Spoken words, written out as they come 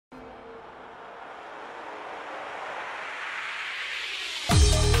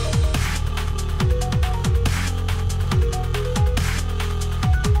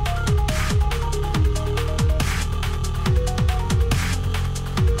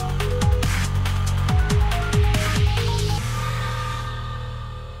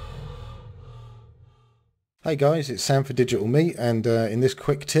Hey guys, it's Sam for Digital Meat, and in this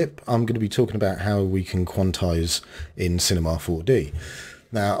quick tip I'm going to be talking about how we can quantize in Cinema 4D.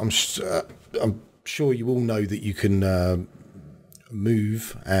 Now I'm sure you all know that you can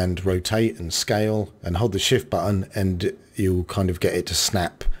move and rotate and scale and hold the shift button and you'll kind of get it to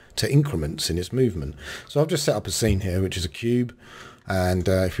snap to increments in its movement. So I've just set up a scene here which is a cube, and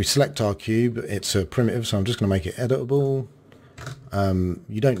if we select our cube, it's a primitive, so I'm just going to make it editable.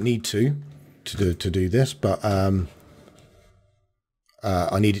 You don't need to do this, but I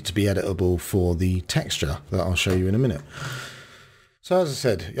need it to be editable for the texture that I'll show you in a minute. So as I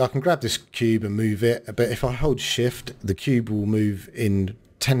said, I can grab this cube and move it, but if I hold shift, the cube will move in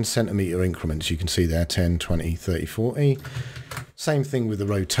 10 centimeter increments. You can see there 10, 20, 30, 40. Same thing with the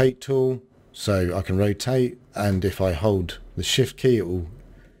rotate tool. So I can rotate, and if I hold the shift key, it will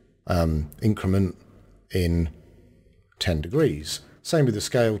increment in 10 degrees. Same with the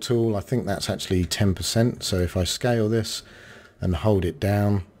scale tool. I think that's actually 10%. So if I scale this and hold it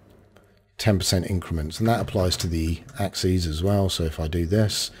down, 10% increments, and that applies to the axes as well. So if I do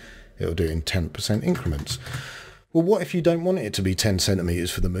this, it'll do it in 10% increments. Well, what if you don't want it to be 10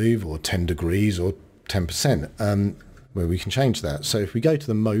 centimeters for the move, or 10 degrees, or 10%? Well, we can change that. So if we go to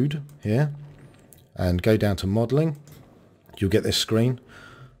the mode here and go down to modeling, you'll get this screen.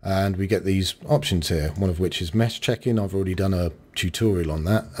 And we get these options here, one of which is mesh checking. I've already done a tutorial on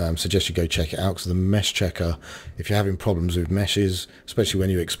that. Suggest you go check it out, because the mesh checker, if you're having problems with meshes, especially when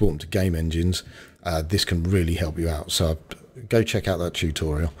you export them to game engines, this can really help you out. So go check out that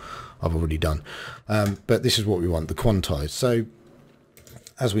tutorial I've already done. But this is what we want, the quantize. So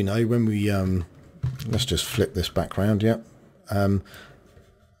as we know, when we let's just flip this back round. Yeah.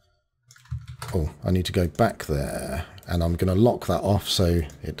 Oh, I need to go back there, and I'm going to lock that off so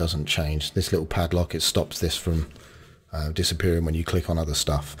it doesn't change. This little padlock, it stops this from disappearing when you click on other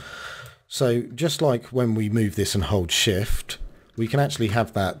stuff. So just like when we move this and hold shift, we can actually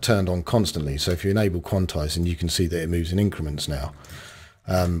have that turned on constantly. So if you enable quantizing, you can see that it moves in increments now.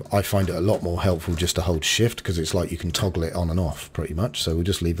 I find it a lot more helpful just to hold shift, because it's like you can toggle it on and off pretty much. So we'll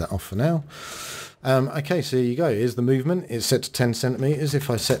just leave that off for now. Okay, so here you go. Here's the movement. It's set to 10 centimeters. If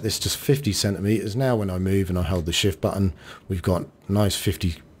I set this to 50 centimeters, now when I move and I hold the shift button, we've got nice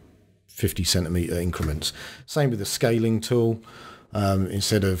 50 centimeter increments. Same with the scaling tool.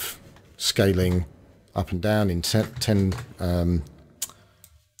 Instead of scaling up and down in a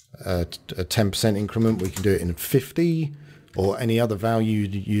 10% increment, we can do it in 50 or any other value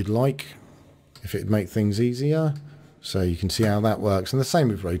you'd like, if it'd make things easier. So you can see how that works. And the same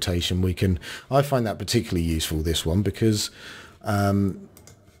with rotation. I find that particularly useful, this one, because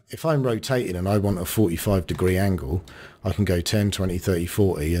if I'm rotating and I want a 45-degree angle, I can go 10, 20, 30,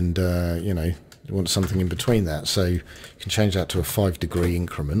 40, and you know, you want something in between that. So you can change that to a 5-degree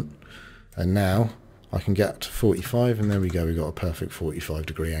increment, and now I can get to 45, and there we go. We've got a perfect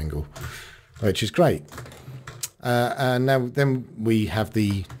 45-degree angle, which is great. And now then we have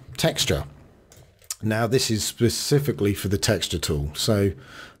the texture. Now this is specifically for the texture tool, so,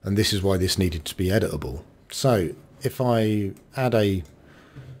 and this is why this needed to be editable. So if I add a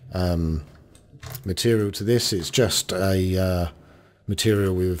material to this, it's just a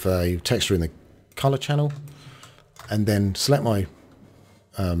material with a texture in the color channel, and then select my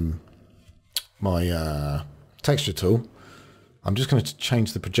texture tool. I'm just going to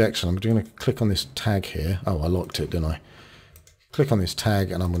change the projection. I'm going to click on this tag here. Oh, I locked it, didn't I? Click on this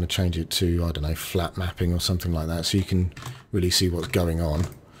tag, and I'm going to change it to, I don't know, flat mapping or something like that, so you can really see what's going on.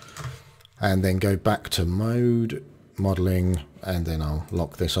 And then go back to mode, modeling, and then I'll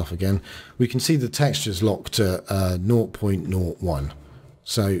lock this off again. We can see the texture's locked to 0.01.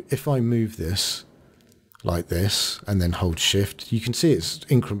 So if I move this like this and then hold shift, you can see it's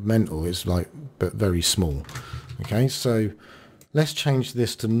incremental, it's like, but very small. Okay, so let's change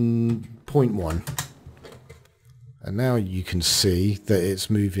this to 0.1. And now you can see that it's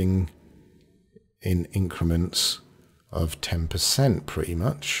moving in increments of 10% pretty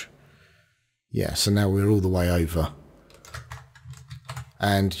much. Yeah, so now we're all the way over.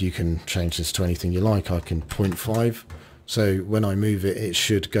 And you can change this to anything you like. I can 0.5. So when I move it, it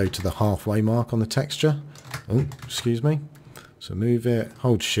should go to the halfway mark on the texture. Oh, excuse me. So move it,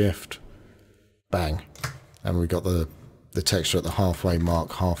 hold shift, bang. And we got the texture at the halfway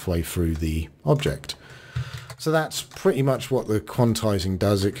mark, halfway through the object. So that's pretty much what the quantizing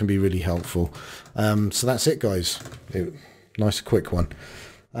does. It can be really helpful. So that's it, guys. Nice quick one.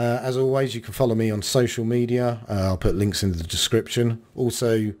 As always, you can follow me on social media. I'll put links in the description.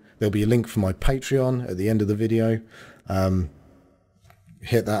 Also, there'll be a link for my Patreon at the end of the video.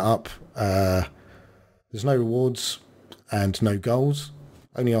 Hit that up. There's no rewards and no goals.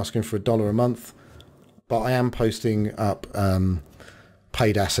 Only asking for $1 a month. but I am posting up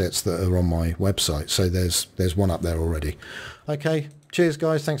paid assets that are on my website. So there's one up there already. Okay, cheers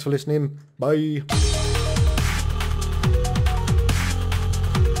guys, thanks for listening. Bye.